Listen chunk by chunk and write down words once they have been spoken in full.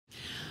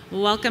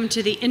Welcome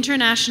to the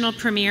international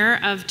premiere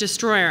of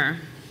Destroyer.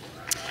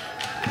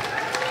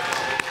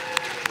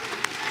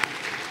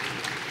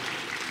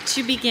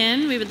 To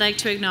begin, we would like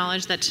to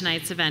acknowledge that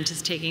tonight's event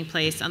is taking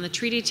place on the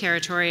treaty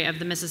territory of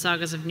the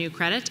Mississaugas of New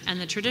Credit and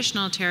the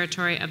traditional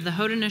territory of the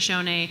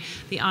Haudenosaunee,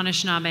 the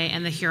Anishinaabe,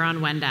 and the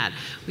Huron-Wendat.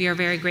 We are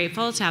very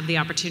grateful to have the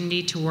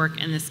opportunity to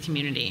work in this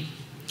community.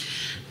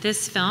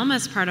 This film,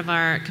 as part of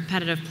our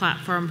competitive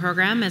platform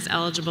program, is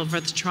eligible for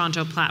the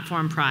Toronto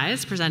Platform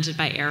Prize, presented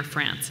by Air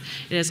France.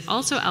 It is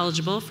also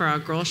eligible for our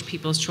Grouche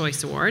People's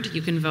Choice Award.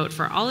 You can vote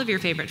for all of your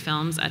favorite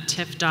films at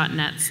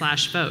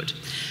tiff.net/vote.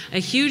 A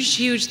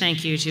huge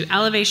thank you to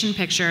Elevation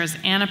Pictures,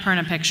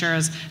 Annapurna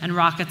Pictures, and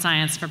Rocket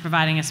Science for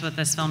providing us with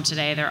this film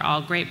today. They're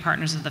all great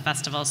partners of the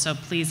festival, so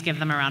please give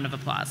them a round of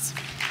applause.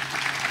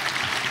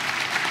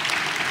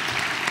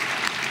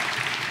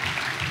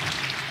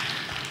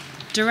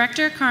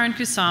 Director Karyn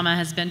Kusama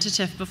has been to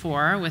TIFF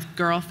before with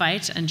Girl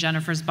Fight and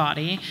Jennifer's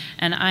Body,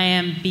 and I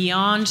am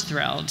beyond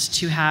thrilled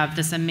to have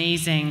this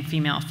amazing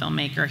female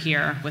filmmaker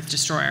here with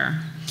Destroyer.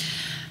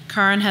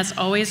 Karyn has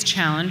always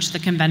challenged the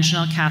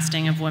conventional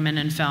casting of women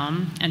in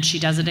film, and she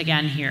does it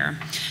again here,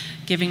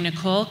 giving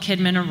Nicole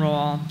Kidman a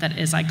role that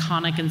is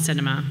iconic in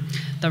cinema,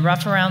 the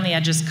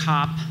rough-around-the-edges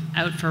cop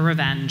out for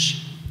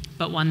revenge,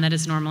 but one that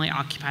is normally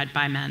occupied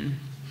by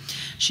men.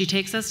 She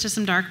takes us to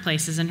some dark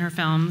places in her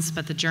films,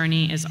 but the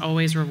journey is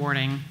always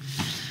rewarding.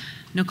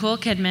 Nicole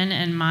Kidman,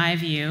 in my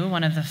view,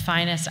 one of the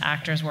finest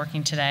actors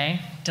working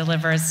today,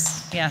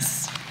 delivers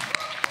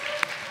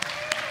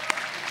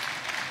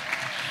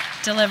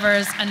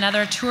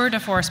another tour de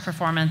force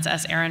performance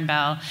as Erin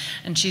Bell,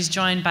 and she's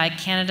joined by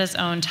Canada's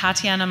own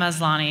Tatiana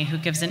Maslany, who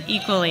gives an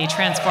equally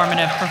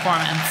transformative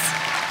performance.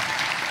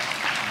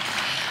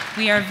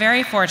 We are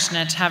very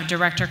fortunate to have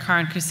director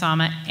Karyn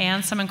Kusama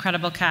and some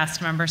incredible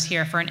cast members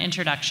here for an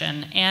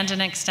introduction and an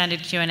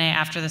extended Q&A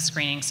after the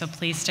screening, so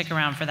please stick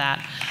around for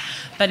that.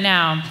 But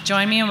now,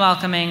 join me in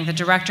welcoming the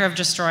director of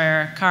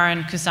Destroyer,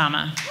 Karyn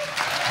Kusama.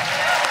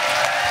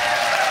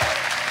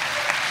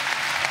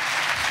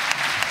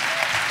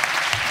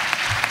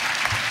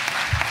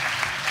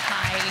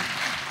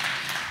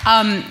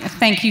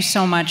 Thank you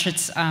so much.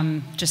 It's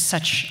just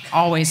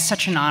always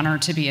such an honor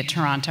to be at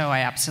Toronto. I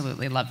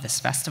absolutely love this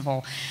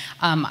festival.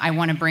 I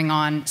want to bring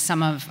on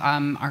some of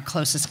our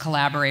closest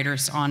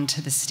collaborators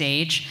onto the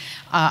stage.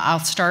 I'll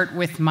start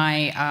with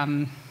my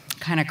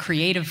kind of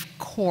creative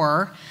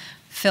core,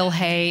 Phil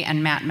Hay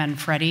and Matt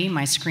Manfredi,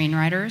 my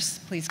screenwriters.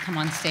 Please come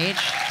on stage.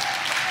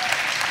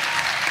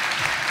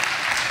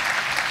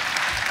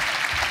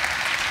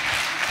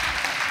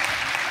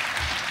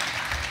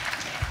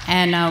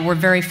 And we're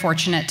very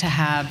fortunate to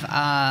have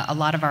a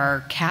lot of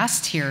our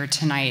cast here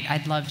tonight.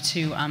 I'd love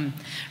to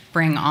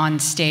bring on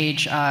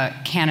stage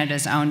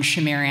Canada's own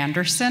Shamir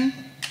Anderson.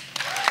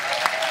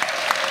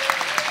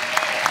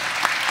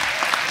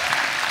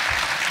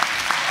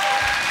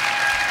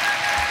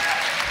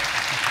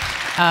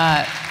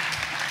 A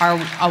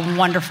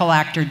wonderful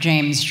actor,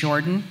 James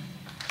Jordan.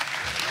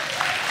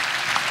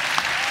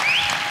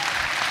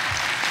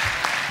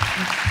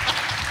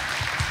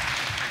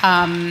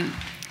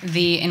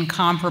 The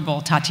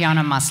incomparable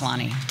Tatiana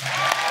Maslany.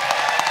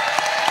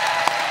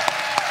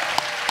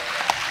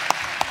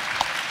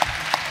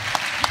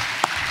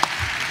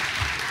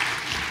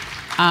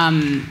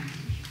 I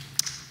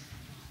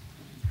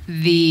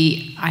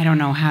don't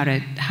know how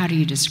do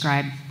you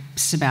describe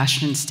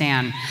Sebastian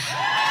Stan?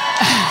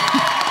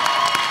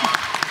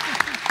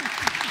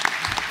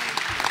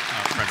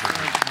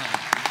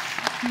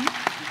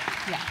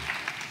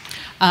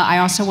 I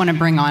also want to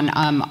bring on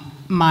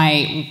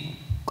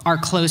our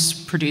close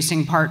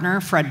producing partner,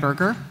 Fred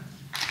Berger.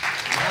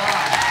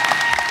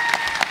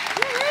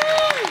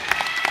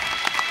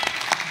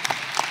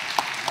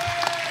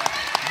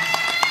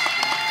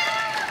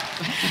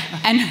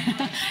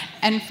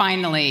 And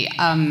finally,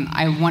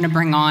 I want to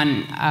bring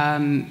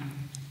on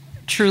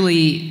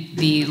truly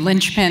the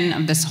linchpin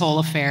of this whole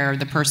affair,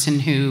 the person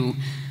who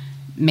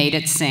made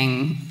it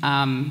sing,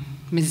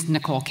 Ms.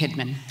 Nicole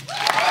Kidman.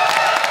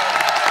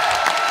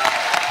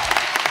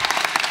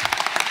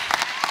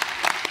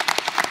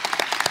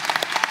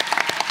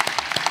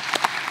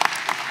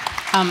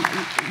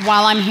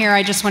 While I'm here,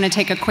 I just want to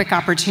take a quick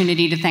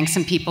opportunity to thank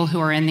some people who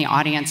are in the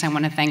audience. I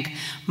want to thank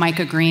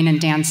Micah Green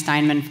and Dan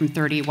Steinman from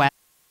 30 West.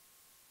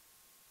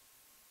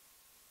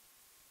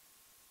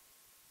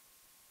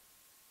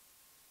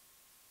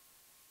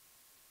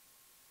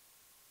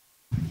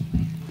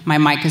 My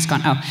mic is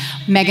gone. Oh,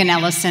 Megan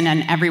Ellison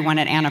and everyone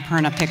at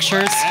Annapurna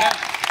Pictures.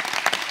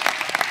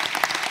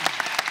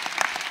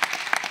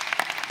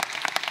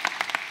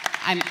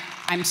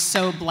 I'm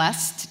so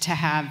blessed to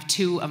have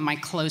two of my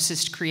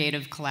closest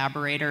creative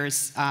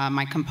collaborators,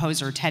 my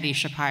composer, Teddy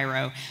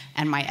Shapiro,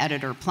 and my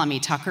editor,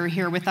 Plummy Tucker,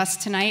 here with us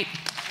tonight.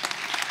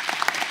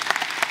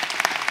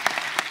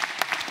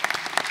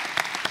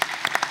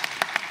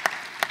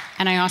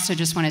 And I also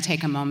just want to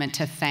take a moment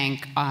to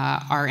thank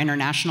our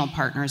international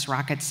partners,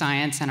 Rocket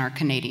Science, and our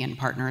Canadian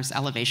partners,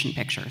 Elevation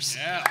Pictures.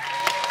 Yeah.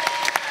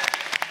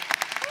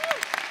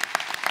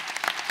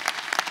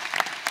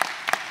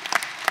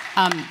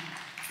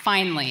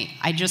 Finally,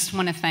 I just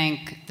want to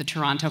thank the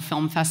Toronto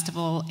Film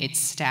Festival, its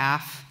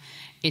staff,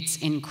 its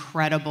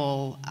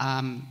incredible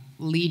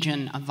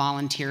legion of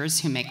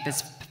volunteers who make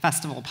this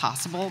festival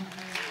possible.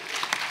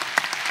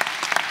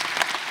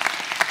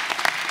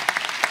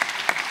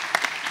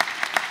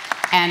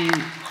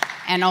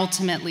 And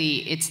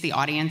ultimately, it's the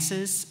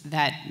audiences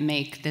that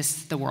make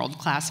this the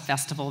world-class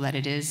festival that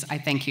it is. I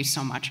thank you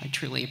so much. I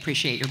truly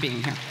appreciate your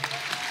being here.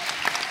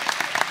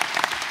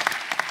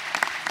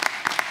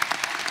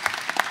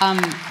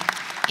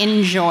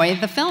 Enjoy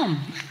the film.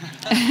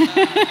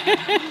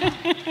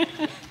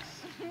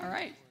 All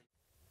right.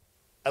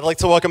 I'd like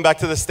to welcome back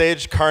to the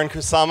stage Karyn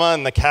Kusama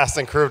and the cast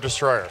and crew of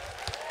Destroyer.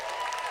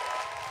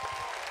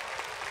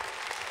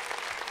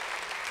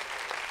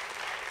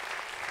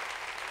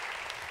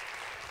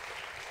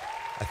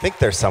 I think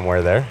they're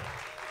somewhere there.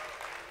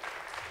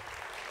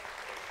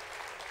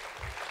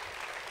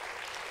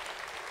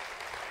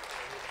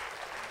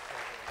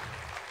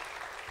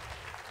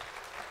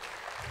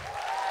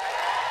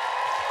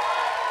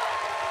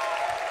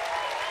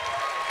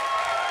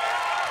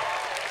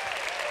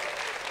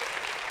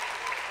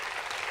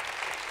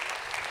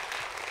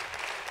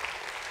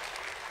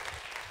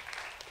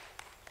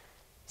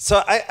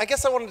 So I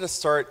guess I wanted to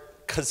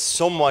start, because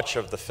so much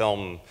of the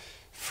film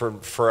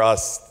for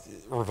us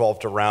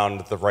revolved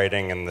around the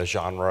writing and the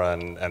genre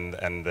and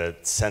the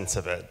sense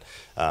of it,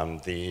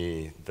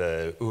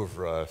 the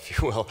oeuvre, if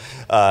you will.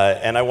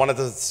 And I wanted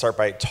to start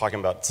by talking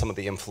about some of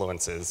the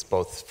influences,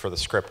 both for the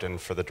script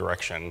and for the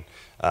direction,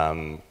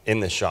 in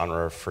this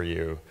genre for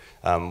you.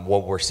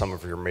 What were some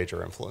of your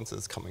major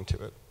influences coming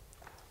to it?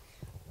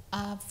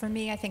 For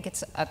me, I think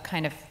it's a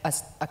kind of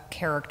a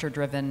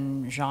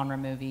character-driven genre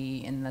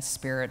movie in the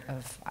spirit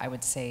of, I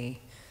would say,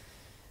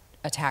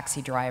 a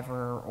Taxi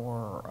Driver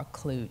or a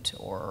Clute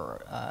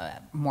or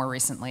more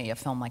recently a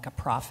film like A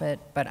Prophet.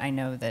 But I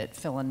know that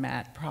Phil and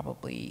Matt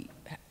probably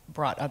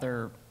brought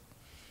other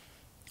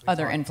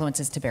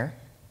influences to bear.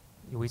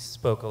 We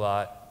spoke a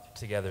lot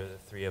together, the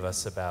three of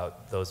us,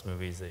 about those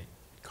movies that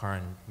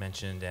Karyn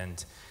mentioned,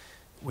 and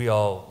we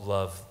all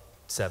love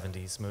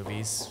 70s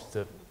movies,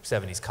 the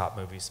 70s cop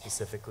movies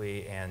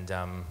specifically, and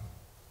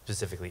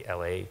specifically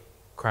LA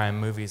crime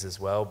movies as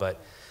well. But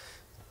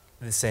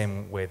the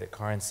same way that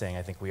Karyn's saying,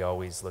 I think we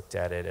always looked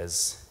at it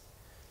as,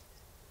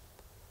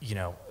 you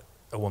know,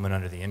 A Woman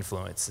Under the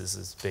Influence is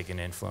as big an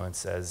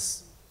influence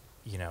as,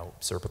 you know,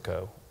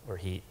 Serpico or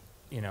Heat.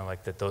 You know,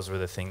 like that those were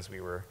the things we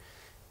were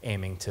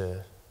aiming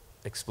to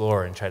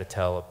explore and try to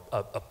tell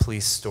a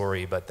police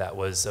story, but that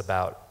was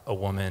about a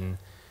woman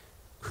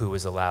who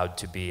was allowed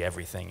to be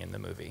everything in the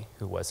movie,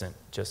 who wasn't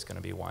just going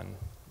to be one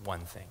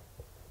thing.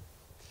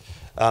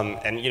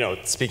 And you know,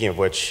 speaking of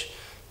which,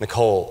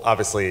 Nicole,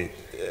 obviously,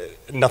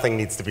 nothing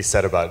needs to be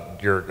said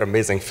about your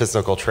amazing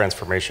physical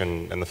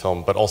transformation in the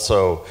film, but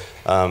also,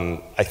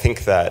 I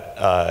think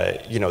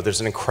that you know, there's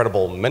an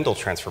incredible mental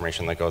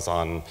transformation that goes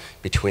on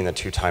between the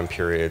two time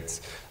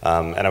periods,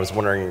 and I was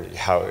wondering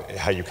how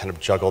you kind of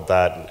juggled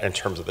that in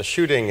terms of the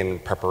shooting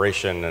and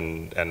preparation,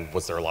 and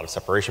was there a lot of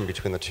separation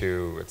between the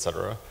two, et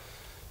cetera?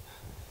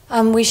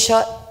 We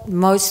shot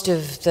most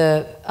of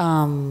the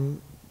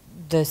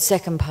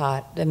second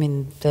part, I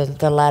mean,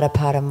 the latter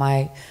part of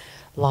my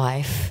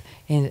life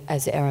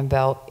as Erin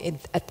Bell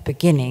at the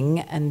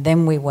beginning, and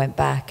then we went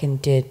back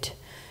and did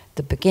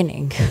the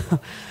beginning,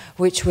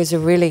 which was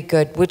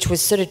which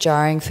was sort of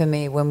jarring for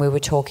me when we were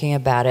talking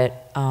about it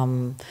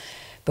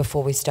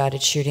before we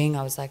started shooting.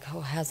 I was like,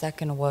 oh, how's that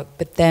going to work?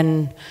 But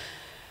then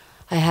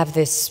I have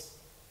this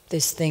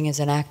thing as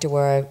an actor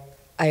where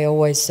I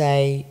always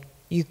say,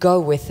 you go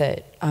with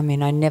it. I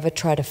mean, I never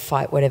try to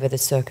fight whatever the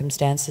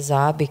circumstances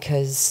are,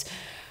 because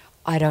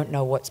I don't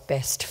know what's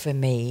best for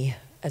me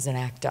as an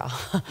actor.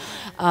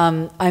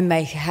 I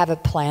may have a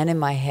plan in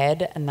my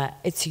head, and that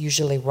it's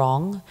usually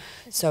wrong.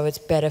 So it's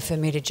better for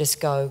me to just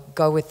go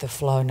with the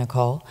flow,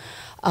 Nicole.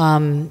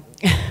 And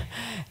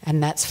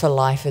that's for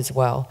life as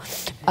well.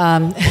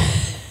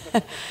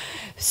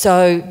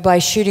 So by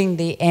shooting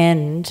the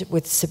end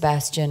with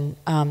Sebastian,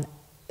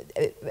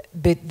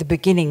 the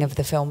beginning of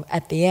the film,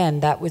 at the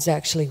end, that was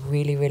actually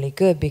really, really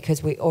good,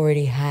 because we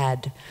already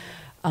had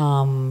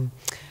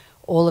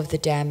all of the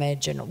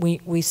damage, and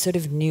we sort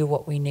of knew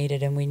what we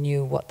needed, and we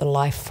knew what the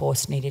life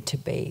force needed to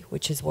be,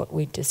 which is what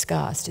we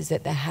discussed, is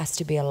that there has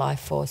to be a life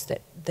force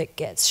that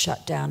gets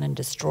shut down and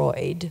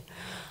destroyed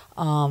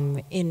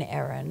in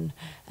Erin,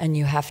 and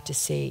you have to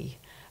see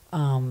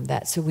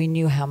that. So we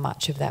knew how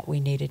much of that we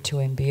needed to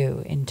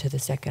imbue into the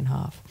second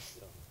half.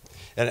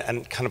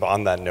 And kind of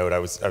on that note, I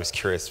was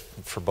curious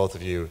for both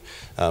of you.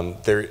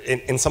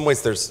 In some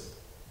ways, there's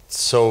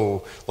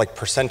so, like,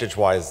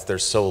 percentage-wise,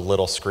 there's so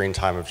little screen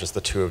time of just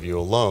the two of you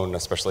alone,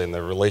 especially in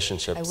the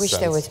relationship I wish sense.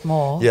 there was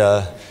more.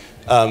 Yeah,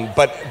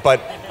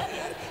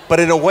 but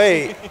in a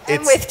way, it's...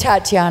 I'm with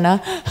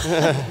Tatiana.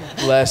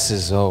 Less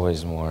is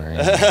always more.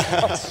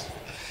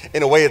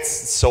 In a way, it's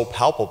so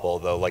palpable,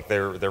 though. Like,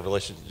 their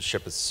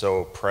relationship is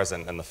so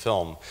present in the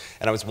film.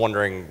 And I was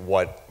wondering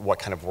what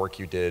kind of work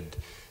you did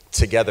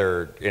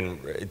together,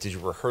 did you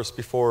rehearse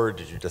before?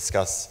 Did you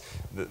discuss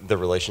the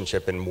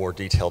relationship in more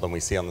detail than we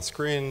see on the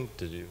screen?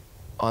 Did you?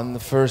 On the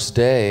first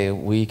day,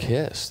 we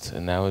kissed,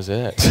 and that was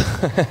it.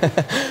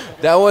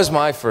 That was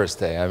my first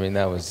day. I mean,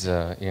 that was,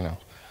 you know.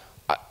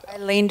 I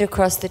leaned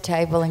across the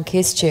table and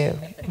kissed you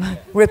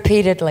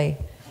repeatedly.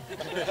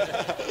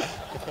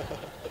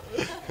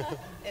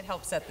 It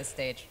helps set the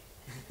stage.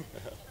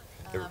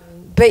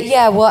 But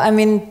yeah, well, I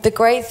mean, the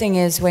great thing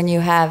is when you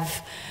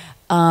have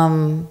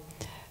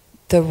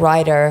the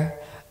writer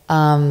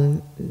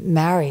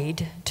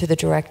married to the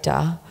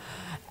director,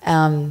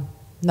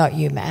 not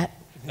you, Matt,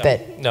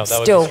 but no,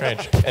 that still, would be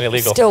strange and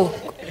illegal. Still,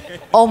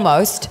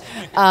 almost.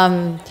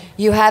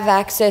 You have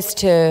access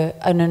to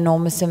an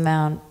enormous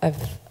amount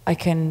of. I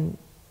can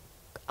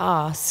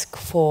ask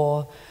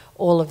for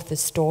all of the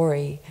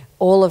story,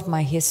 all of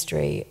my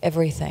history,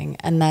 everything,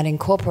 and that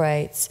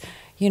incorporates,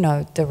 you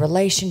know, the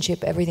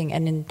relationship, everything.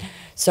 And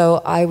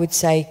so I would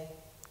say,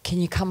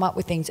 can you come up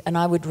with things? And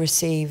I would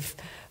receive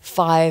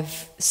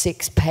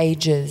 5-6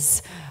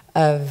 pages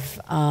of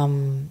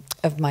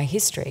my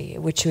history,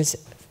 which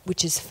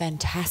is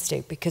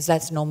fantastic, because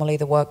that's normally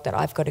the work that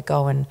I've got to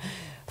go and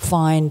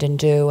find and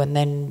do, and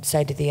then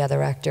say to the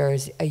other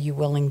actors, are you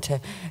willing to,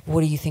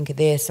 what do you think of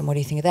this and what do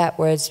you think of that?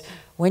 Whereas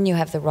when you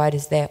have the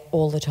writers there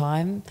all the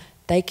time,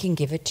 they can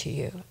give it to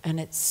you, and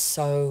it's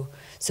so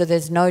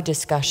there's no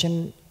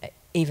discussion,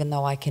 even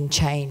though I can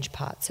change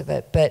parts of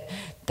it. But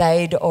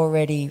they'd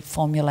already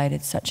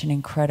formulated such an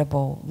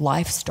incredible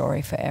life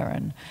story for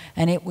Erin,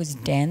 and it was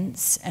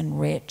dense and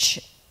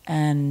rich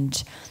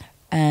and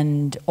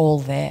all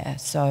there.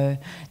 So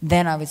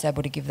then I was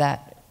able to give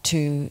that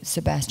to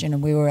Sebastian,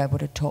 and we were able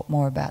to talk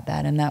more about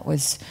that, and that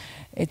was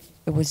it's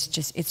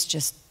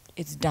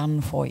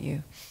done for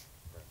you.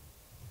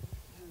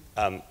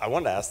 I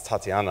wanted to ask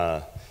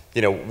Tatiana,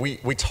 you know,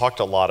 we talked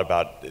a lot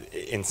about,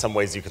 in some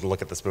ways you can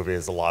look at this movie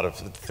as a lot of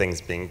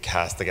things being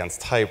cast against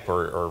type,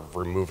 or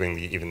removing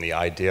even the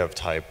idea of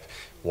type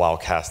while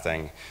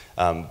casting.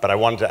 But I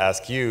wanted to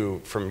ask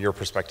you, from your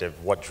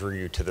perspective, what drew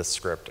you to this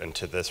script and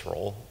to this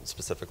role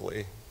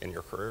specifically in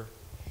your career?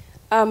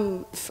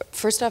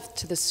 First off,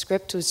 to the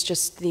script was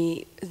just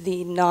the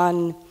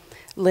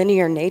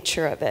non-linear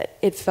nature of it.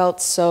 It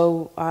felt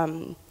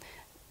so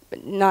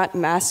not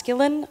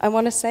masculine, I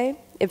want to say.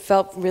 It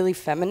felt really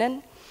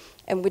feminine,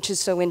 and which is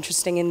so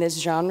interesting in this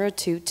genre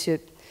to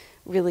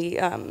really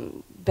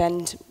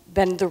bend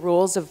the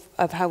rules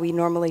of how we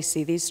normally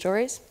see these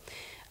stories.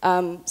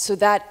 So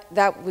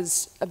that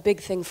was a big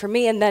thing for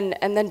me, and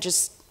then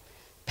just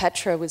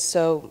Petra was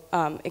so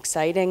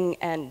exciting,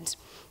 and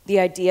the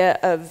idea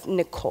of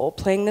Nicole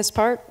playing this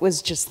part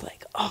was just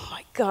like, oh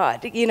my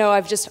God. You know,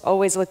 I've just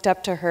always looked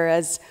up to her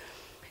as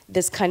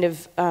this kind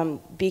of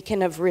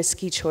beacon of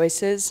risky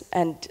choices,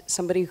 and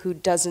somebody who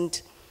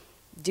doesn't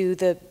do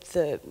the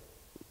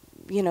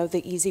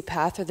easy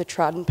path or the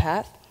trodden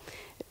path.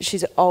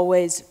 She's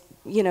always,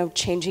 you know,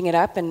 changing it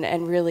up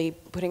and really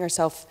putting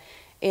herself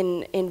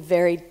in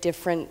very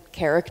different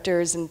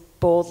characters and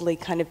boldly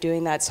kind of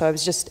doing that. So I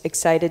was just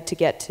excited to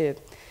get to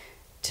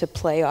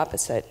play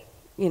opposite,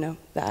 you know,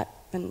 that,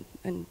 and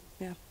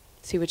yeah,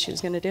 see what she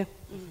was going to do.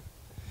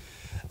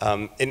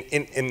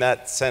 In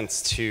that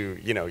sense, too,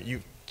 you know,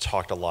 you've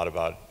talked a lot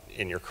about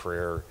in your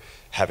career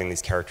having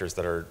these characters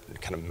that are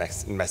kind of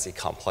messy,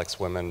 complex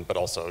women, but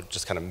also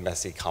just kind of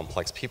messy,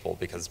 complex people,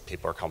 because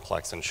people are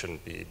complex and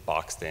shouldn't be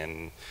boxed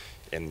in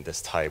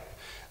this type.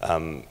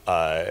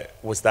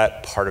 Was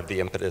that part of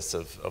the impetus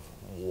of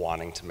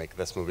wanting to make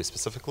this movie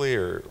specifically,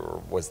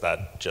 or was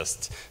that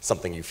just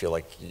something you feel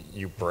like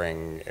you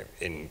bring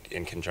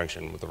in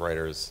conjunction with the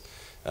writers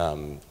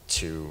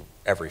to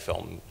every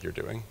film you're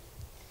doing?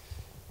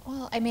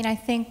 Well, I mean, I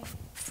think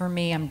for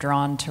me, I'm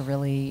drawn to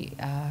really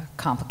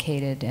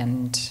complicated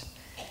and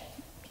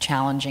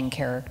challenging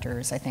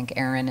characters. I think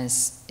Erin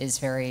is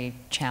very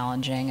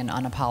challenging and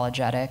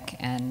unapologetic,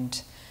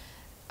 and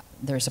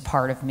there's a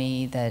part of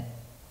me that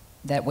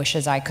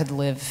wishes I could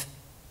live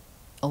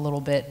a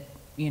little bit,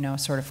 you know,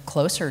 sort of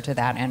closer to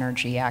that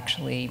energy,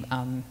 actually.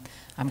 I'm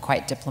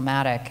quite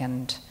diplomatic,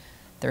 and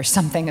there's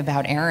something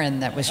about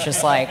Erin that was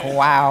just like,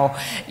 wow.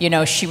 You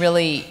know, she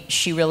really,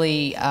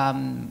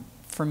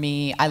 for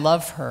me, I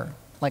love her.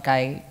 Like,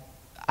 I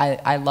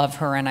love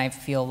her, and I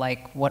feel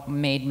like what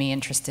made me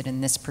interested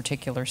in this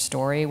particular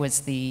story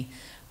was the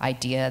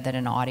idea that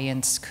an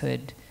audience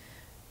could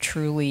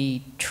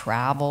truly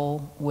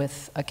travel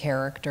with a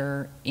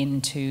character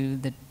into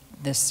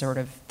this sort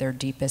of their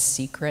deepest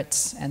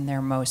secrets and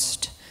their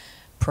most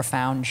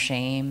profound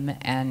shame,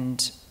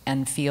 and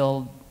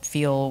feel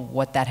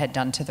what that had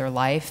done to their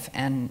life,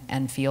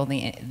 and feel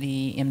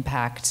the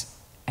impact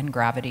and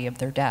gravity of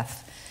their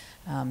death.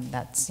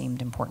 That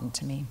seemed important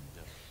to me.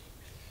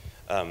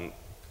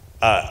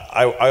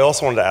 I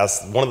also wanted to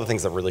ask, one of the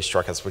things that really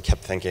struck us, we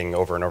kept thinking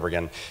over and over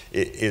again,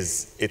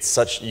 is it's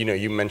such, you know,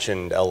 you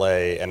mentioned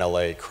LA and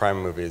LA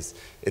crime movies.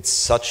 It's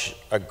such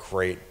a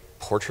great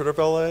portrait of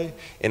LA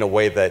in a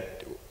way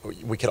that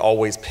we could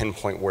always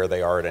pinpoint where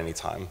they are at any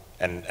time,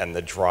 and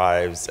the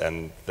drives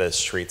and the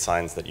street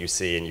signs that you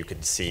see, and you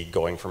could see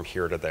going from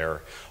here to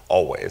there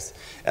always.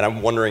 And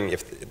I'm wondering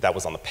if that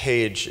was on the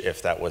page,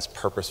 if that was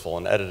purposeful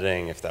in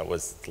editing, if that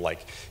was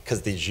like,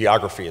 because the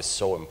geography is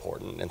so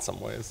important in some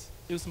ways.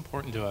 It was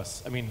important to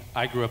us. I mean,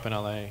 I grew up in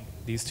LA.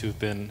 These two have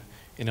been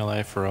in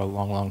LA for a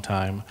long, long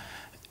time.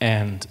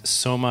 And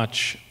so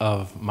much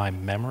of my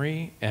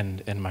memory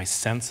and my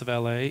sense of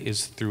LA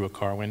is through a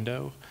car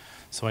window.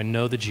 So I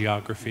know the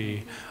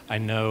geography. I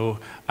know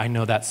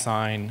that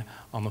sign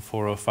on the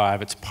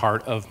 405. It's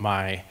part of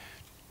my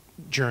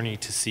journey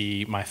to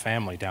see my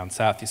family down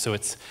south. So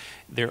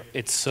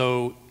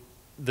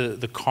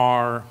the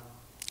car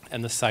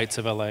and the sights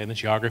of LA and the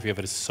geography of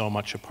it is so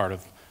much a part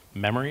of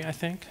memory, I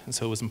think. And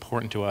so it was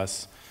important to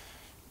us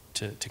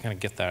to kind of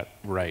get that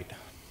right.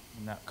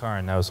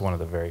 Karyn, that was one of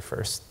the very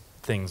first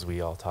things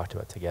we all talked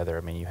about together.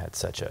 I mean, you had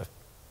such a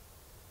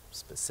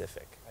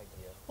specific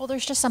idea. Well,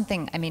 there's just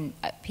something, I mean,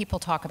 people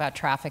talk about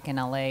traffic in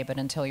LA, but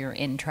until you're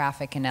in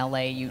traffic in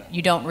LA,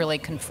 you don't really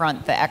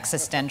confront the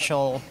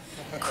existential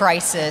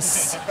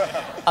crisis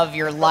of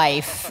your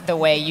life the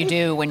way you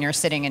do when you're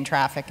sitting in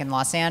traffic in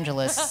Los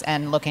Angeles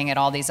and looking at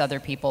all these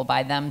other people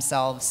by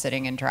themselves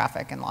sitting in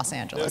traffic in Los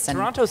Angeles.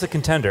 Toronto's a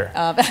contender.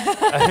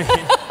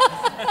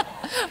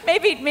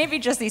 Maybe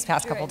just these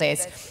past couple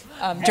days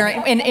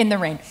during in the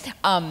rain.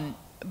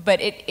 But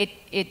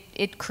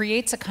it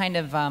creates a kind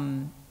of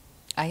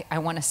I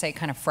want to say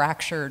kind of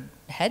fractured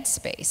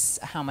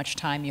headspace, how much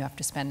time you have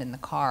to spend in the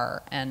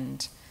car.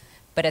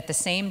 But at the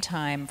same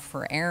time,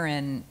 for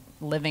Erin,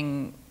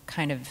 living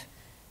kind of,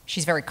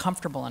 she's very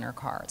comfortable in her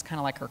car. It's kind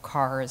of like her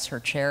car is her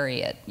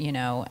chariot, you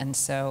know. And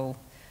so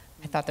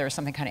I thought there was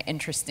something kind of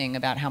interesting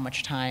about how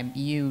much time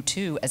you,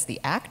 too, as the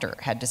actor,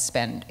 had to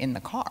spend in the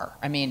car.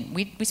 I mean,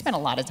 we spent a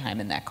lot of time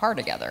in that car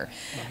together.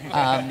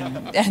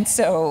 And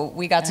so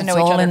we got to know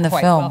each other in the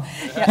quite film. well.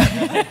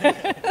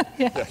 Yeah.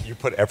 Yeah, you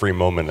put every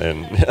moment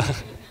in.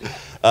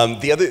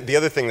 The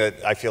other thing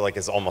that I feel like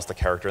is almost a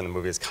character in the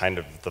movie is kind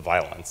of the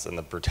violence and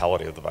the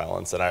brutality of the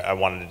violence. And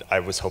I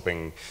was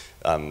hoping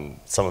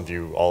some of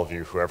you, all of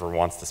you, whoever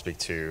wants to speak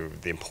to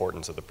the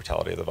importance of the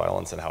brutality of the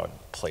violence and how it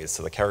plays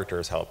to the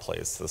characters, how it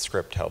plays to the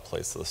script, how it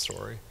plays to the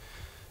story.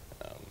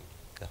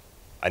 Yeah.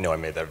 I know I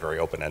made that very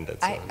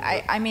open-ended. So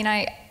I mean,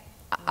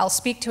 I'll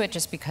speak to it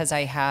just because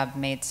I have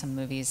made some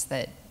movies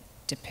that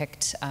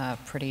depict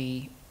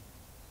pretty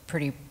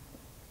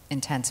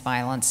intense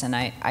violence, and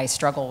I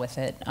struggle with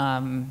it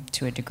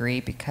to a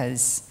degree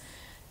because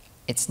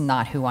it's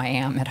not who I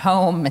am at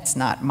home. It's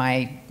not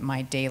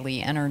my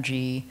daily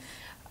energy.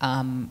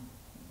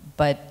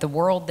 But the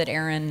world that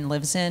Erin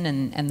lives in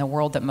and the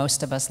world that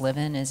most of us live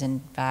in is,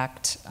 in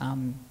fact,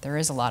 there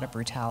is a lot of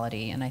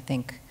brutality. And I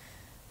think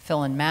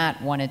Phil and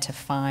Matt wanted to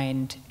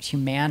find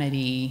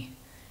humanity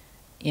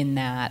in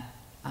that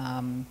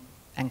and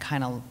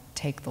kind of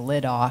take the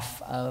lid off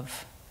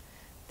of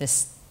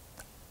this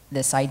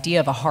idea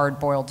of a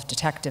hard-boiled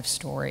detective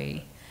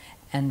story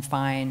and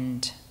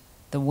find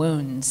the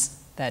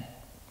wounds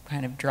that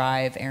kind of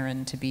drive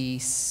Erin to be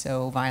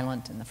so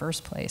violent in the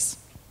first place.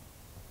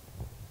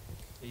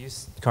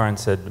 Karyn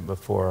said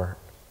before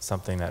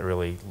something that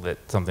really lit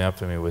something up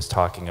for me was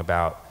talking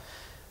about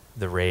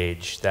the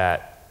rage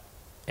that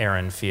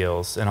Erin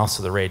feels and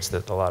also the rage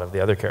that a lot of the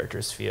other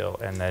characters feel,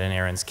 and that in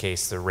Erin's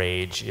case the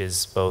rage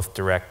is both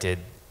directed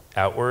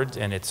outward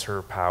and it's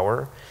her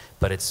power,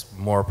 but it's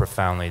more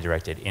profoundly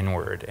directed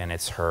inward, and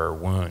it's her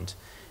wound.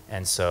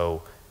 And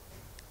so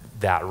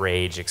that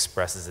rage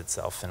expresses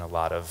itself in a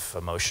lot of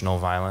emotional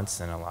violence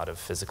and a lot of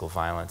physical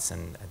violence,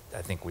 and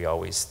I think we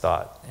always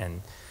thought,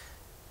 and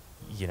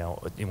you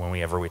know,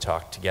 whenever we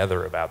talked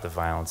together about the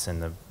violence in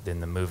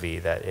the movie,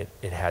 that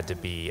it had to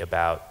be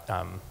about,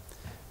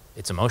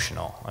 it's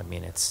emotional. I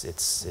mean,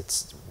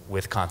 it's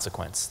with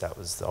consequence. That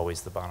was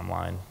always the bottom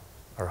line,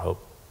 our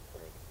hope.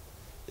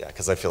 yeah,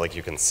 because I feel like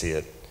you can see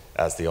it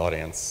as the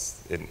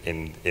audience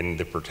in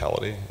the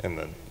brutality and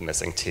the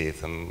missing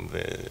teeth and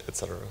the et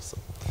cetera. So,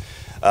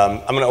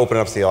 I'm going to open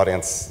it up to the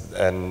audience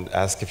and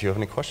ask if you have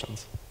any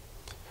questions.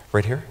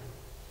 Right here.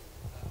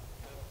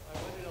 I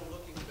wanted to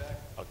looking back.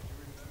 Do you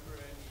remember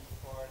any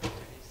part,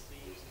 any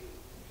scenes in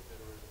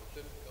the movie that were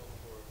difficult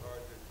or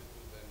harder to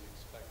do than you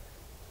expected?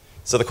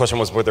 So the question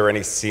was, were there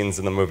any scenes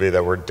in the movie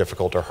that were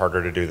difficult or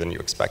harder to do than you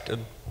expected?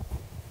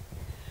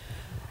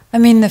 I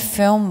mean, the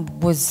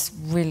film was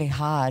really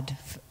hard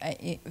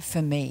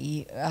for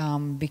me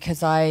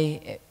because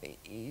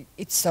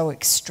it's so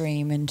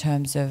extreme in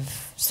terms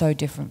of so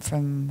different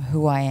from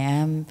who I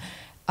am.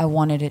 I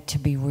wanted it to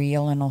be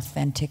real and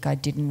authentic. I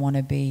didn't want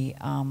to be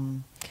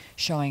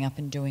showing up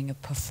and doing a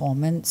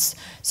performance.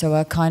 So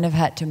I kind of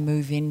had to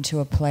move into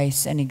a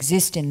place and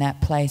exist in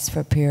that place for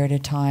a period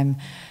of time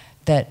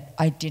that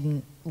I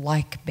didn't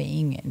like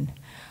being in,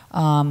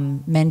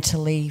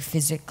 mentally,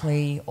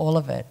 physically, all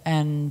of it.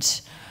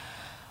 And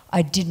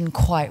I didn't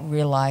quite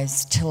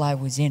realize till I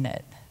was in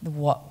it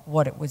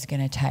what it was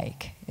going to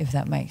take, if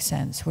that makes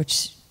sense,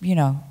 which, you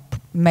know,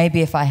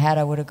 maybe if I had,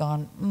 I would have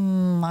gone,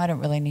 I don't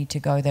really need to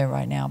go there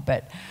right now.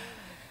 But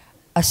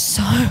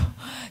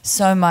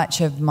so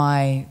much of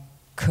my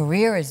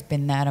career has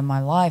been that, and my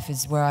life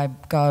is where I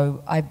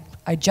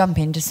jump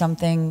into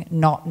something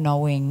not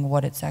knowing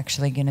what it's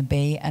actually going to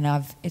be, and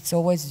it's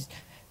always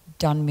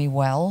done me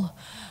well.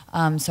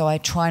 So I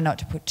try not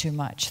to put too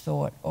much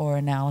thought or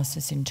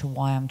analysis into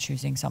why I'm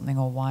choosing something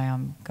or why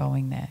I'm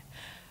going there.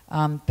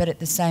 But at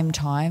the same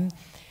time,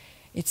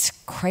 it's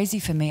crazy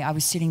for me. I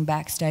was sitting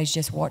backstage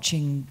just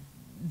watching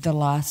the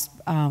last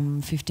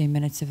 15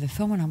 minutes of the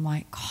film, and I'm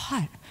like,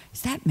 God,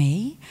 is that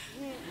me?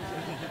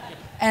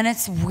 And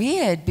it's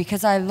weird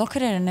because I look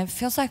at it and it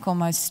feels like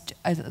almost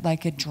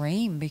like a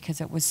dream,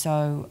 because it was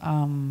so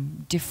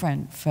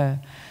different for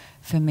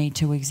me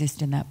to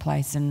exist in that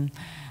place.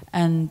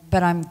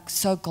 But I'm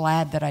so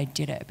glad that I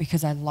did it,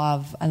 because I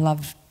love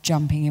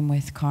jumping in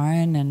with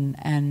Karyn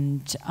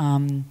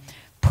and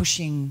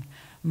pushing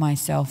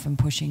myself and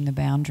pushing the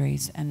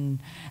boundaries and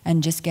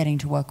just getting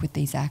to work with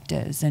these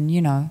actors. And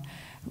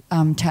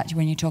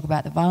when you talk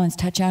about the violence,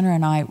 Tatiana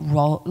and I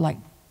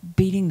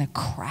beating the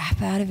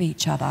crap out of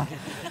each other.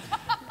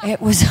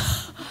 It was,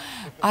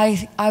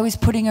 I was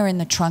putting her in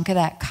the trunk of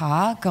that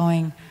car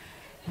going,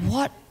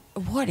 what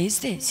is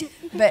this?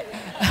 But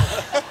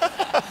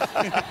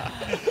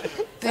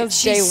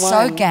she's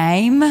so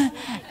game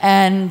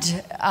and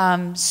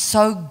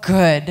so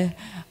good.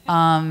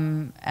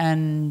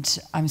 And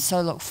I'm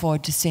so look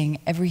forward to seeing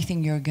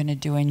everything you're going to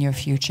do in your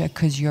future,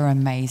 because you're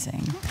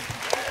amazing.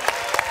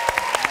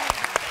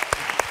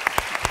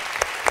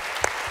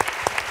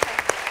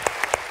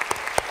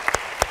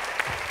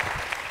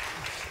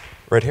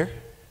 Right here.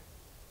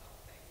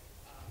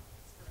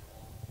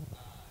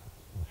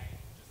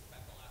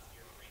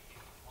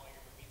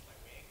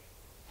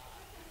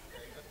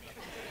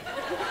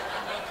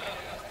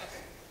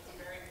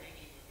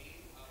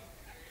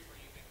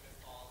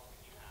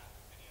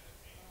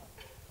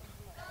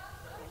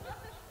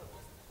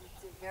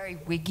 Very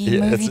wiggy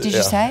movie, did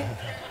you say?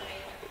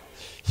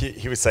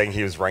 He was saying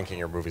he was ranking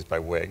your movies by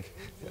wig,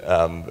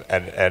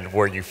 and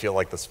where you feel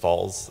like this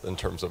falls in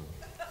terms of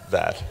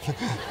that.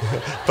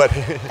 But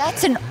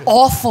that's an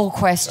awful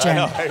question.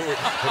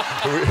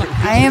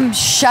 I am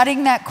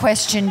shutting that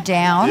question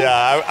down.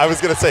 Yeah, I was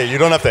gonna say you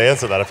don't have to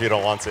answer that if you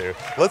don't want to.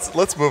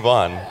 Let's move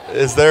on.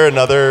 Is there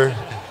another?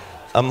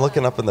 I'm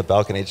looking up in the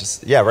balcony.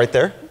 Right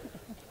there.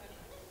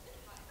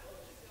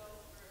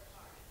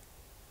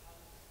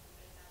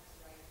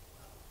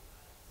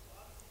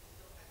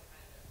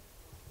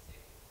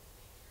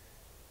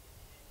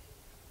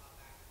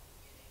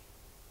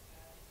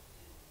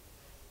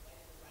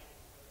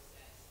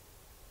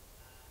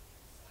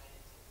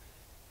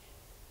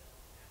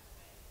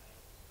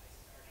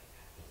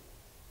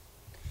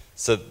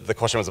 So the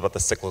question was about the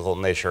cyclical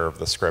nature of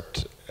the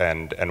script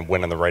and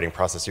when in the writing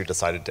process you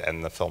decided to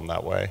end the film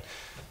that way.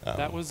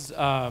 That was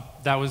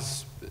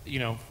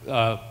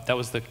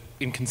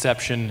in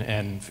conception,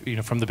 and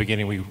from the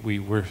beginning we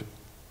were,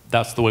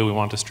 that's the way we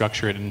wanted to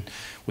structure it. And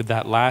with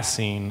that last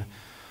scene,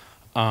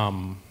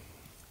 I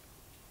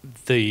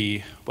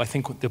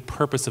think the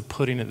purpose of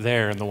putting it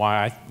there and the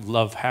why I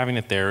love having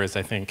it there is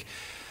I think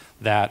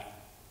that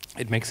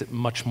it makes it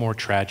much more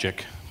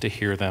tragic to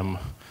hear them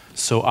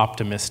so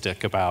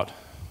optimistic about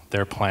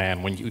their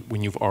plan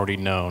when you've already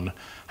known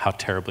how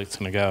terribly it's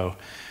going to go.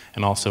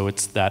 And also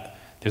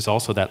there's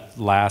also that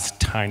last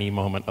tiny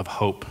moment of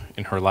hope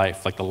in her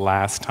life, like the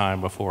last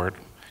time before it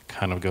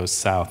kind of goes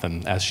south,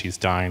 and as she's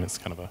dying, it's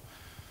kind of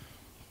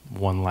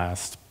one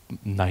last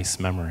nice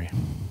memory.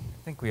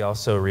 I think we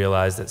also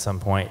realized at some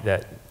point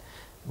that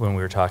when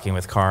we were talking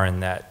with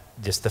Karyn, that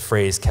just the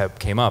phrase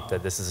came up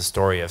that this is a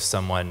story of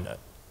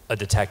a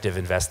detective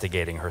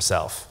investigating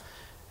herself.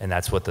 And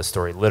that's what the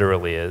story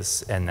literally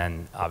is. And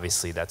then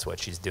obviously that's what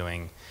she's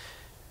doing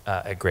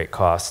at great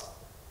cost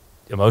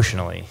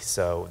emotionally.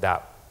 So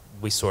that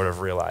we sort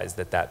of realized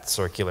that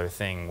circular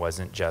thing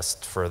wasn't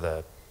just for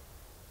the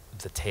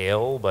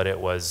tale, but it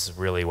was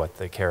really what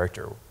the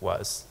character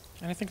was.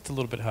 And I think it's a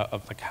little bit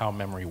of how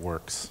memory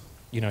works.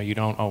 You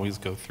don't always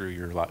go through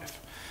your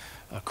life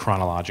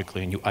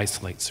chronologically, and you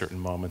isolate certain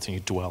moments and you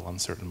dwell on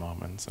certain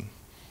moments.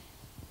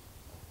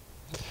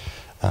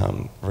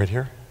 And right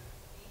here.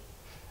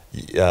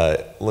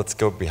 Let's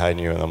go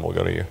behind you, and then we'll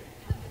go to you.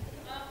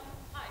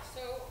 Hi.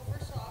 So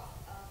first off,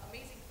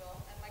 amazing film,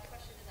 and my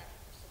question is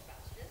actually for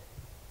Sebastian.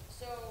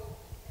 So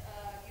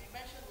you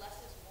mentioned less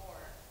is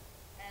more,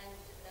 and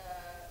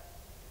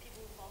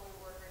people who follow your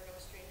work are no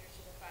strangers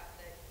to the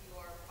fact that you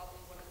are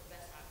probably one of the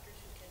best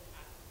actors who can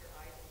act with your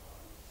eyes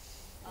alone.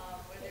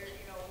 Whether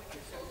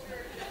Winter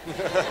Soldier.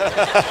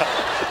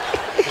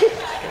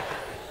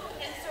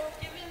 And so,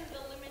 given the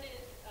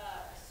limited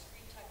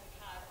screen time you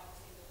had,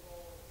 obviously the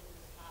role in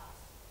the past,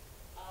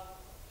 how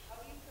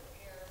do you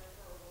prepare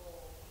for a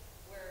role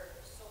where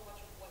so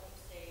much of what you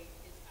say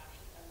is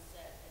actually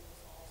unsaid and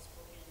it's all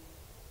spoken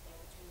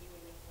between you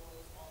and Nicole,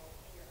 is all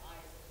in your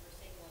eyes? Like you're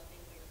saying one thing,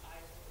 but your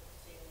eyes will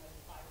say like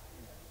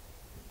 500 other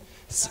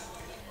things.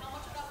 How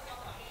much of that was on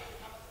the page?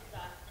 How much of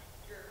that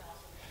you're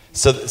awesome?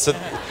 So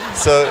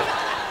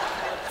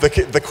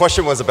the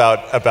question was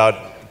about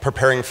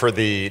preparing for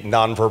the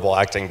nonverbal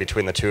acting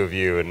between the two of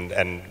you,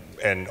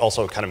 and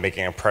also kind of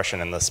making an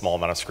impression in the small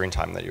amount of screen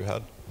time that you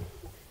had?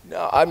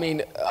 No, I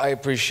mean, I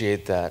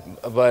appreciate that,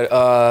 but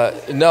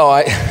no,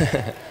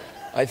 I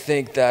I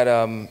think that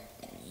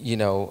you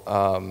know,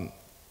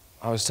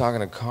 I was talking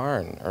to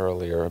Karyn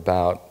earlier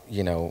about,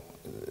 you know,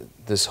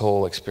 this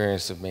whole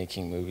experience of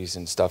making movies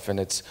and stuff, and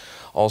it's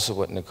also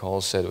what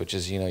Nicole said, which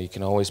is, you know, you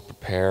can always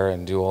prepare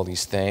and do all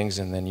these things,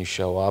 and then you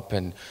show up,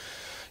 and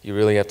you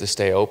really have to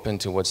stay open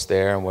to what's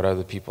there and what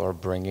other people are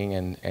bringing,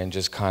 and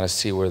just kind of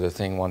see where the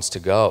thing wants to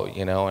go,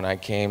 you know. And I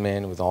came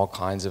in with all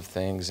kinds of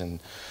things, and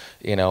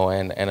you know,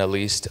 and at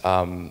least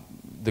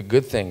the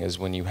good thing is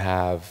when you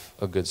have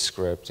a good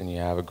script and you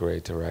have a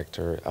great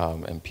director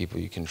and people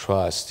you can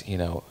trust, you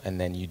know,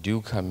 and then you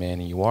do come in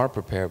and you are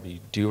prepared, but you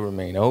do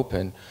remain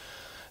open,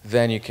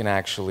 then you can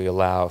actually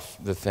allow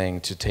the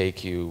thing to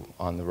take you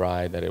on the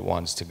ride that it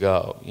wants to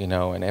go, you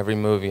know. And every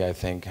movie, I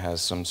think,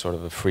 has some sort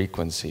of a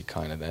frequency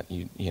kind of that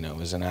you know,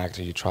 as an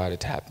actor, you try to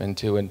tap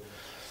into. And,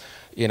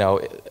 you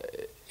know,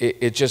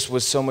 it just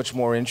was so much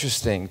more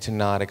interesting to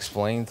not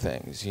explain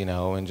things, you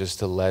know, and just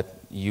to let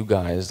you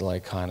guys,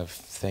 like, kind of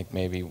think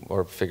maybe,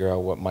 or figure out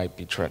what might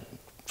be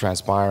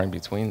transpiring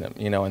between them,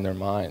 you know, in their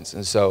minds.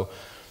 And so,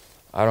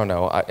 I don't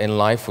know, in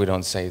life we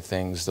don't say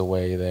things the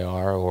way they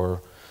are,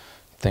 or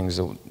things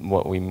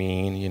what we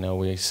mean, you know.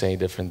 We say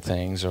different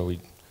things, or we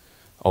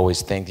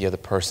always think the other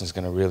person's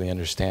going to really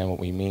understand what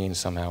we mean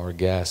somehow, or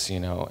guess, you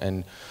know.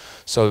 And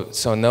so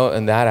no,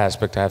 in that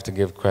aspect, I have to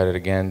give credit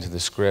again to the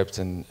script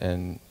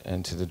and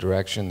to the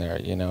direction there,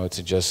 you know,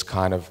 to just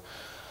kind of,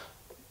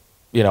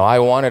 you know, I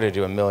wanted to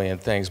do a million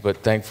things,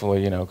 but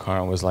thankfully, you know,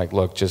 Karyn was like,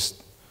 look,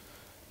 just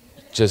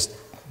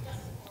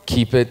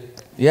keep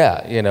it,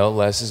 yeah, you know,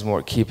 less is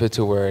more, keep it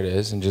to where it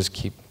is, and just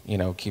keep, you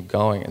know, keep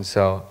going. And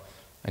so,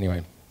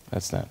 anyway,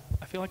 that's that.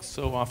 I feel like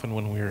so often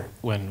when we're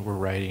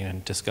writing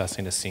and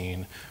discussing a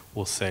scene,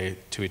 we'll say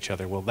to each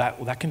other, well,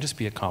 that can just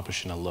be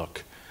accomplished in a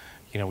look.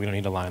 You know, we don't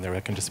need a line there.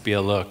 It can just be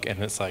a look.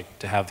 And it's like,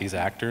 to have these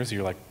actors,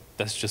 you're like,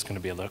 that's just going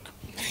to be a look.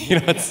 You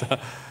know, it's.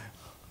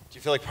 Do you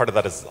feel like part of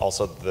that is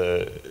also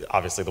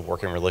obviously the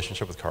working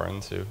relationship with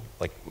Karyn too,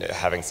 like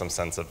having some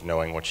sense of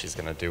knowing what she's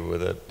going to do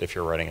with it if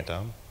you're writing it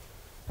down?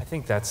 I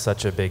think that's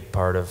such a big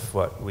part of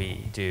what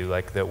we do,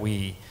 like that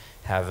we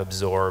have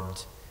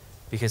absorbed.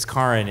 Because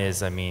Karyn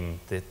is, I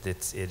mean, it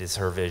is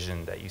her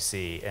vision that you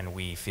see, and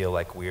we feel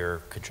like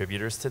we're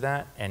contributors to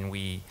that, and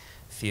we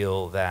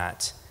feel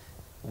that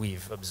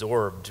we've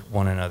absorbed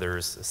one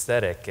another's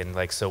aesthetic. And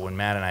like, so when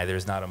Matt and I,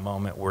 there's not a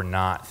moment we're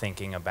not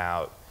thinking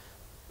about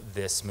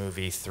this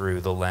movie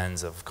through the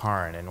lens of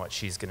Karyn and what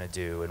she's gonna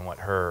do and what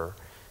her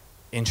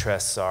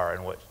interests are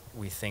and what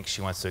we think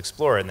she wants to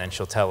explore. And then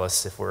she'll tell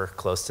us if we're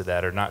close to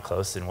that or not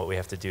close and what we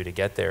have to do to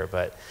get there.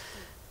 But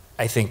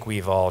I think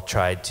we've all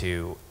tried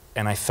to,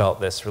 and I felt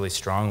this really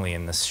strongly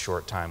in this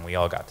short time we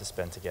all got to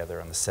spend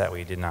together on the set.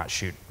 We did not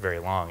shoot very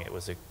long. It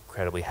was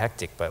incredibly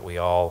hectic, but we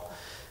all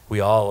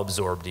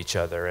absorbed each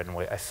other, and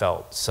I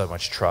felt so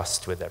much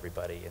trust with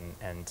everybody,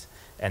 and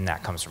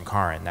that comes from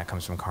Karyn. That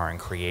comes from Karyn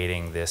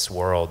creating this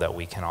world that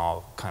we can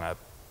all kind of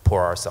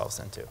pour ourselves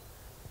into.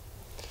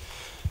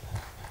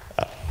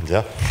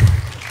 Yeah.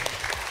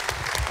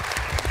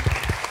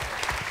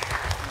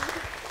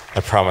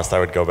 I promised I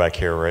would go back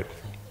here, right?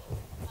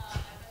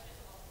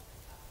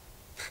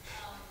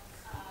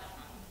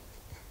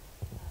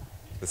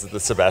 This is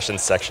the Sebastian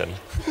section.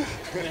 According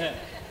to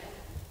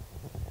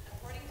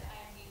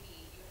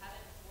IMDb, you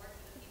haven't worked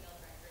with a female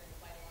director in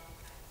quite a long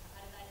time. So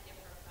how does that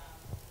differ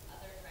from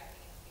other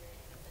directing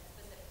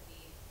experiences, and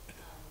specifically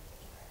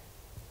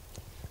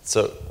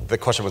So the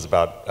question was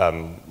about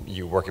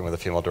you working with a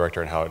female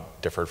director and how it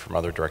differed from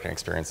other directing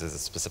experiences,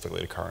 specifically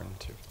to Karyn,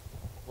 too.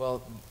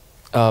 Well,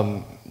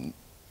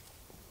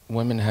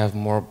 women have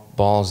more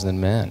balls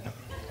than men.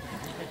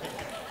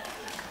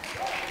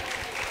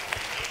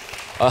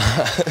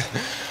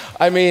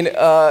 I mean,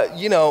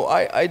 you know,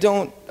 I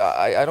don't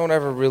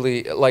ever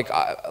really, like,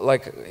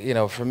 you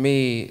know, for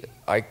me,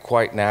 I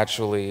quite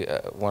naturally,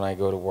 when I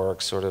go to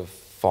work, sort of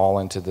fall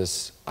into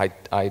this,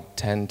 I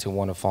tend to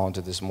want to fall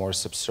into this more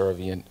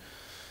subservient,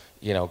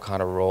 you know,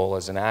 kind of role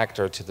as an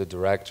actor to the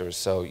director.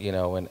 So, you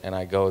know, and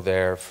I go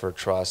there for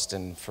trust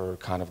and for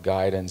kind of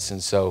guidance.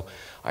 And so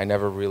I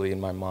never really in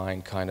my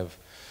mind kind of,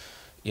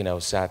 you know,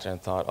 sat there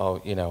and thought,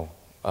 oh, you know,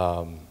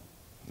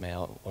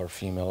 male or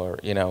female, or,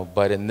 you know.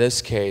 But in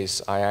this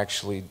case, I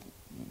actually,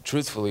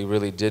 truthfully,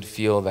 really did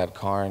feel that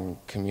Karyn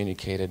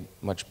communicated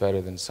much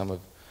better than some of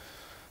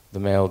the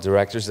male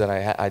directors that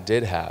I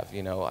did have.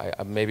 You know,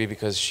 maybe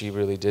because she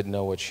really did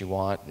know what she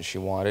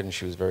wanted, and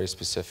she was very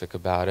specific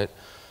about it,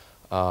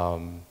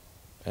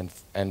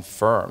 and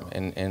firm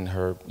in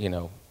her, you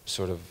know,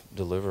 sort of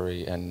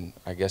delivery. And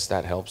I guess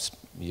that helps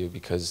you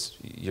because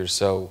you're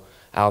so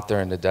out there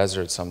in the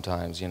desert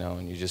sometimes, you know,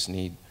 and you just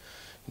need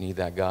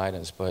that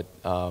guidance. But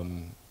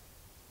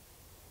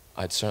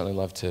I'd certainly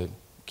love to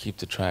keep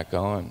the track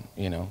going,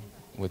 you know,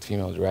 with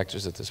female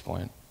directors at this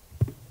point.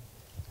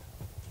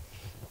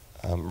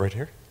 Right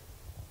here.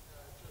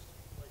 Just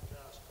like to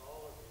ask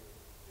all of you,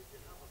 if you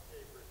have a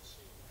favorite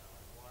scene.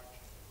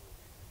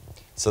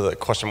 So the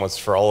question was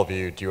for all of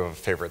you, do you have a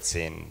favorite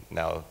scene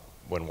now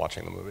when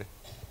watching the movie?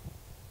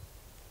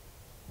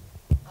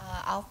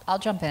 I'll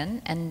jump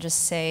in and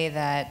just say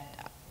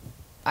that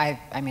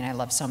I mean, I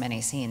love so many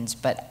scenes,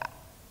 but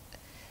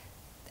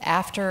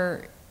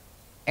after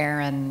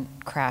Erin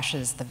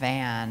crashes the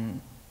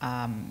van,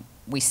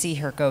 we see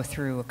her go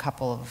through a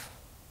couple of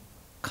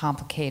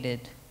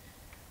complicated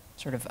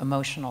sort of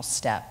emotional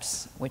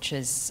steps, which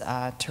is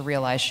to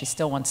realize she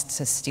still wants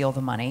to steal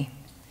the money,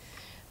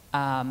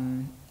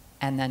 and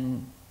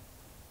then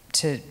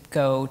to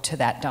go to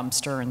that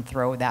dumpster and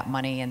throw that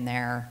money in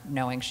there,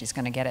 knowing she's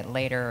going to get it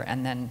later.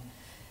 And then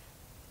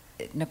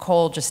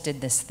Nicole just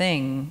did this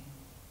thing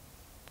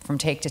from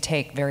take to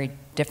take very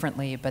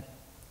differently, but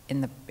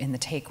in the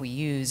take we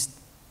used,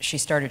 she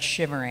started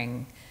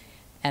shivering,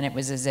 and it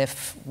was as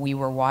if we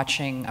were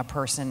watching a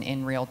person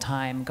in real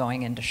time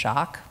going into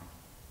shock.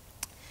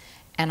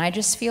 And I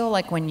just feel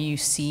like when you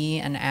see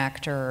an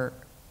actor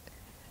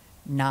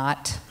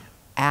not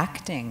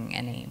acting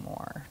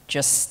anymore,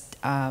 just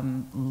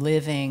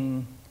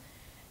living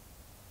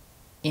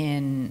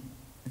in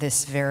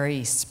this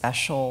very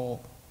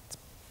special,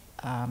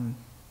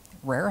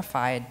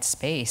 rarefied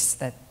space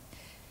that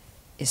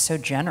is so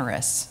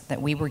generous,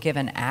 that we were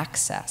given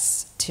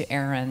access to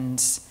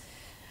Erin's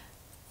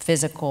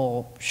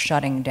physical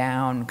shutting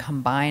down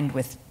combined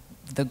with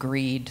the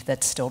greed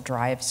that still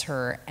drives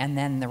her, and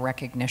then the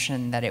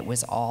recognition that it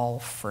was all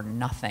for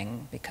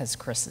nothing because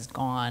Chris is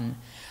gone.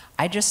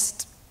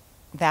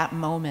 That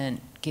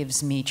moment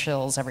gives me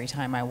chills every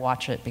time I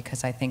watch it,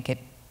 because I think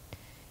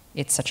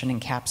it's such an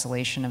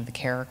encapsulation of the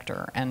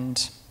character.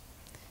 And,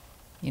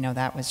 you know,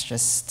 that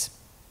was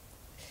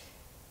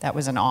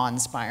an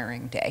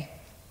awe-inspiring day.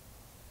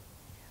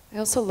 I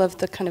also love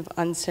the kind of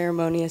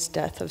unceremonious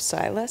death of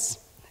Silas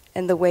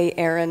and the way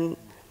Erin,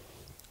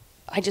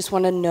 I just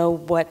want to know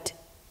what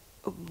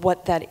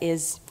that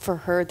is for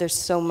her. There's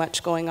so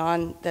much going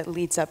on that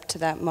leads up to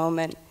that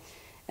moment,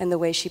 and the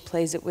way she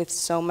plays it with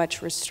so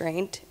much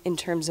restraint in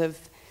terms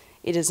of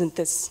it isn't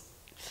this,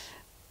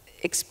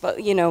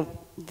 you know,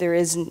 there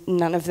is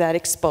none of that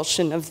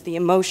expulsion of the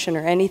emotion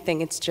or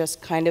anything. It's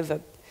just kind of a,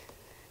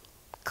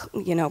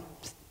 you know,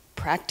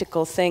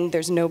 practical thing.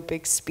 There's no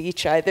big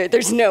speech either.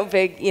 There's no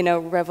big, you know,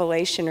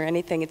 revelation or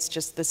anything. It's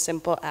just the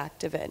simple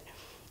act of it.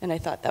 And I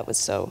thought that was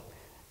so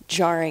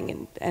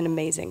jarring and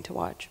amazing to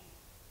watch.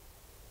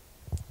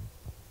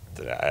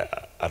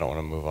 I don't want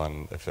to move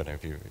on if any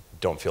of you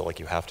don't feel like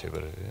you have to,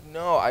 but...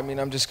 No, I mean,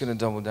 I'm just going to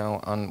double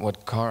down on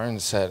what Karyn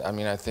said. I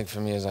mean, I think for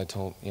me, as I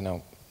told, you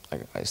know,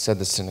 I said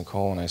this to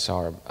Nicole when I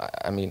saw her.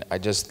 I mean,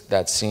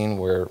 that scene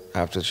where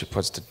after she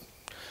puts the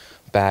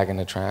bag in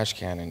the trash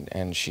can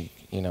and she,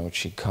 you know,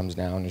 she comes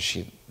down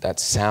and that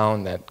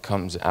sound that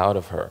comes out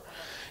of her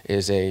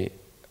is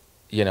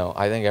you know,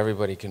 I think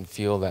everybody can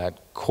feel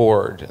that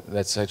chord.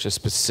 That's such a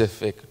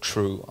specific,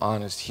 true,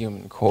 honest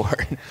human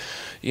chord.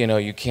 You know,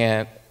 you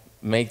can't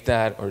make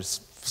that or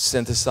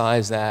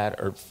synthesize that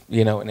or,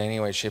 you know, in any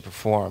way, shape, or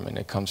form. And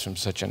it comes from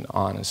such an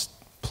honest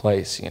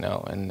place, you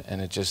know. And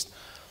it just,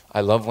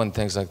 I love when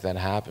things like that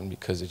happen,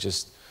 because it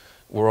just,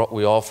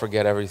 we all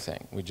forget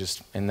everything. We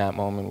just, in that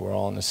moment, we're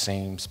all in the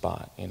same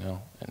spot, you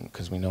know, and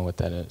because we know what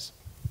that is.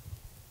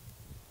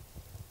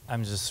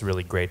 I'm just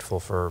really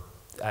grateful for,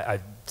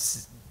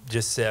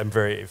 just say I'm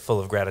very full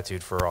of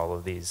gratitude for all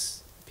of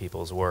these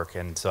people's work,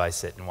 and so I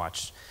sit and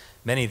watch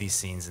many of these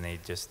scenes, and they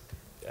just,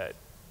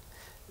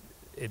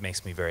 it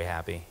makes me very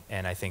happy.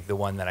 And I think the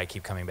one that I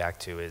keep coming back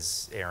to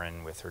is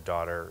Erin with her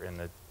daughter in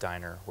the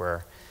diner,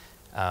 where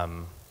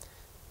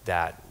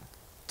that,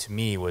 to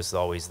me, was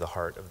always the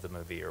heart of the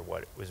movie, or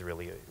what it was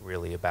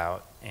really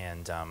about,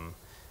 and I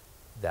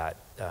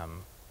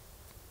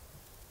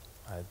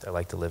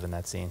like to live in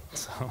that scene,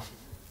 so.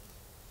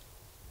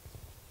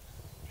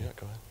 Yeah,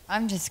 go ahead.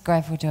 I'm just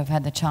grateful to have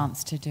had the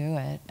chance to do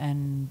it,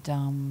 and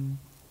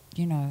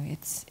you know,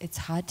 it's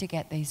hard to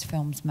get these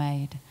films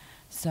made.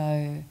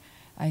 So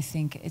I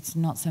think it's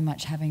not so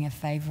much having a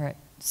favourite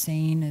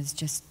scene as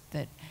just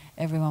that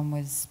everyone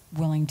was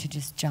willing to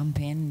just jump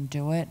in and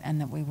do it,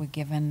 and that we were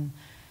given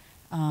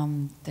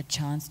the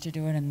chance to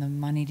do it and the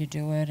money to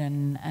do it,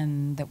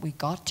 and that we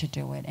got to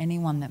do it.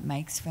 Anyone that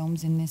makes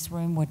films in this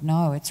room would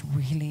know it's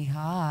really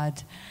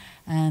hard,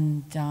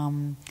 and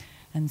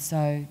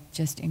so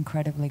just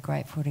incredibly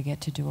grateful to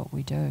get to do what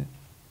we do.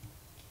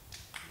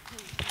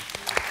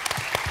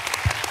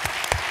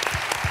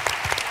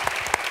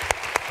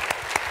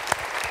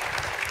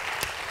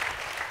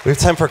 We have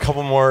time for a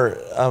couple more.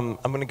 I'm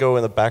going to go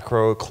in the back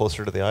row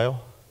closer to the aisle.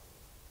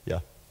 Yeah,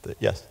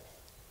 yes.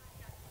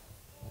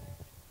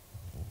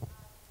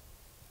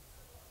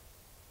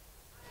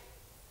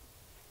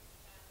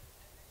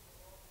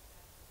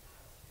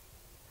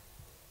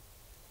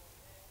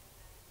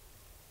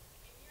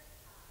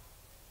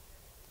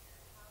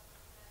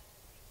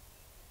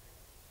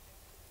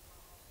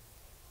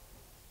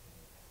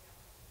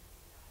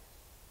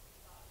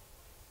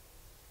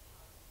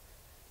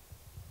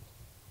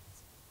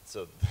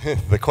 So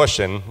the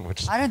question,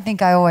 which... I don't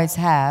think I always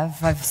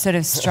have. I've sort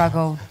of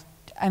struggled.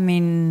 I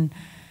mean,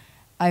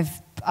 I've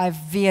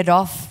veered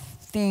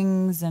off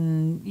things,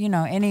 and you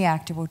know, any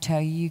actor will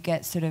tell you, you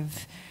get sort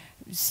of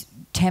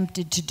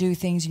tempted to do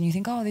things and you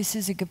think, oh, this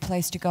is a good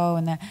place to go,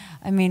 and that.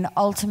 I mean,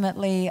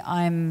 ultimately,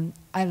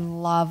 I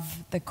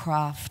love the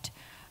craft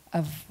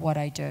of what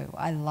I do.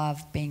 I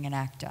love being an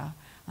actor.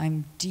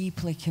 I'm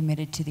deeply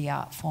committed to the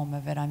art form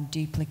of it. I'm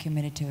deeply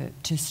committed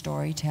to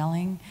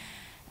storytelling,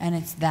 and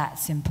it's that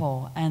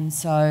simple. And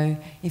so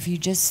if you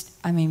just,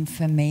 I mean,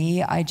 for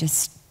me, I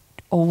just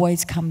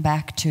always come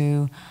back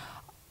to,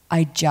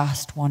 I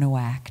just want to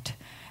act.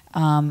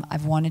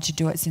 I've wanted to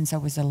do it since I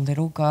was a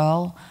little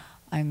girl.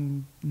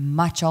 I'm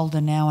much older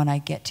now and I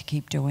get to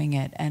keep doing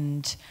it.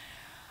 And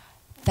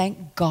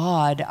thank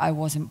God I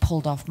wasn't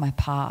pulled off my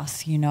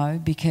path, you know,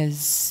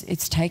 because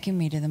it's taken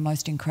me to the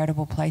most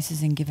incredible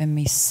places and given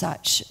me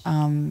such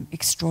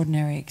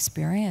extraordinary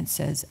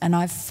experiences. And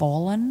I've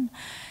fallen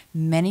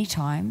many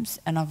times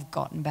and I've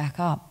gotten back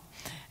up.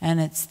 And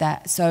it's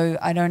that, so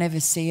I don't ever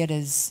see it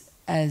as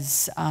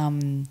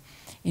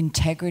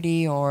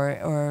integrity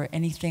or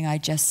anything. I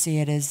just see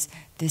it as,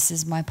 this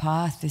is my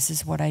path, this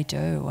is what I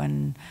do,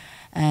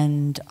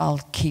 and I'll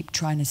keep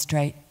trying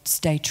to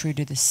stay true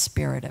to the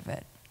spirit of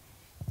it.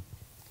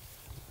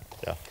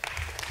 Yeah.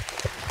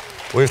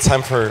 We have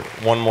time for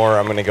one more.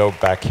 I'm going to go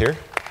back here.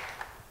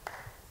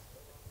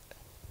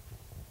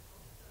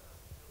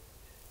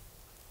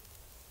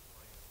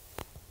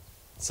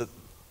 So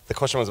the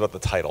question was about the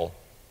title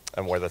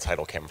and where the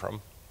title came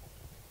from.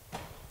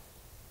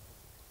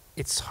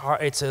 It's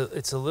hard. It's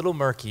a little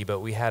murky, but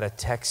we had a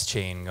text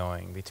chain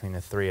going between the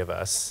three of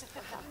us,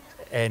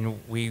 and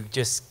we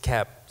just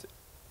kept.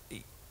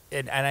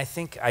 And I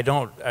think I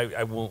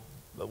will.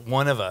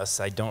 One of us,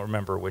 I don't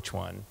remember which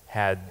one,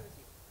 had.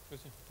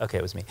 Okay,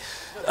 it was me.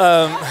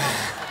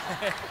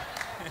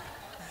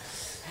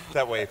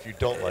 That way, if you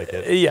don't like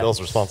it, yeah. Bill's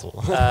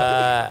responsible.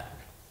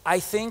 I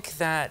think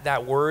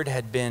that word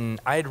had been,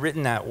 I had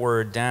written that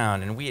word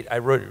down, and I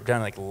wrote it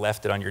down, like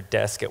left it on your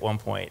desk at one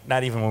point.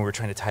 Not even when we were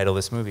trying to title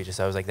this movie, just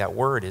I was like, that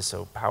word is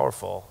so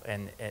powerful,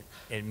 and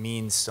it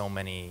means so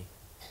many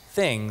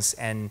things,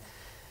 and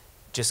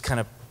just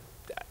kind of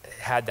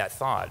had that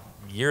thought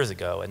years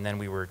ago, and then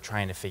we were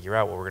trying to figure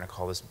out what we're going to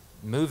call this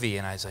movie,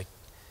 and I was like,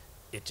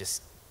 it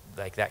just,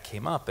 like that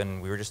came up,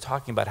 and we were just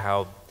talking about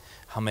how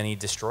many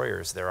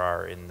destroyers there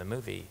are in the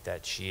movie,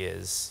 that she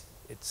is,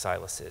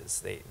 Silas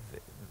is.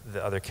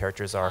 The other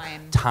characters are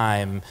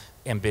time,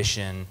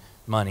 ambition,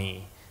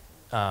 money,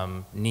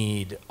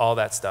 need, all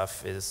that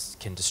stuff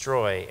can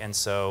destroy. And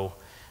so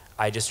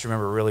I just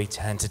remember really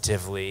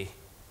tentatively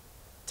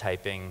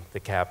typing the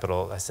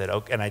capital. I said,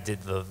 okay, and I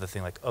did the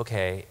thing like,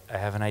 okay, I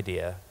have an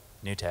idea,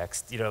 new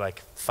text, you know,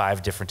 like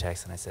 5 different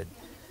texts. And I said,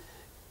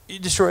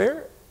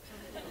 destroyer?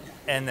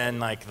 And then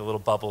like the little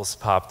bubbles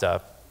popped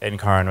up, and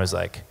Karyn was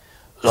like,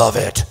 love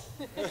it.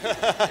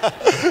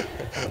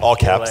 All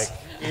caps. Like,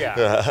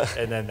 yeah.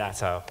 And then that's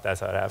how it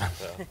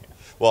happened.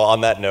 Well,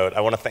 on that note,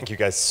 I want to thank you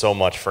guys so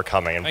much for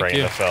coming and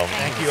bringing the film.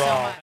 Thank you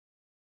all.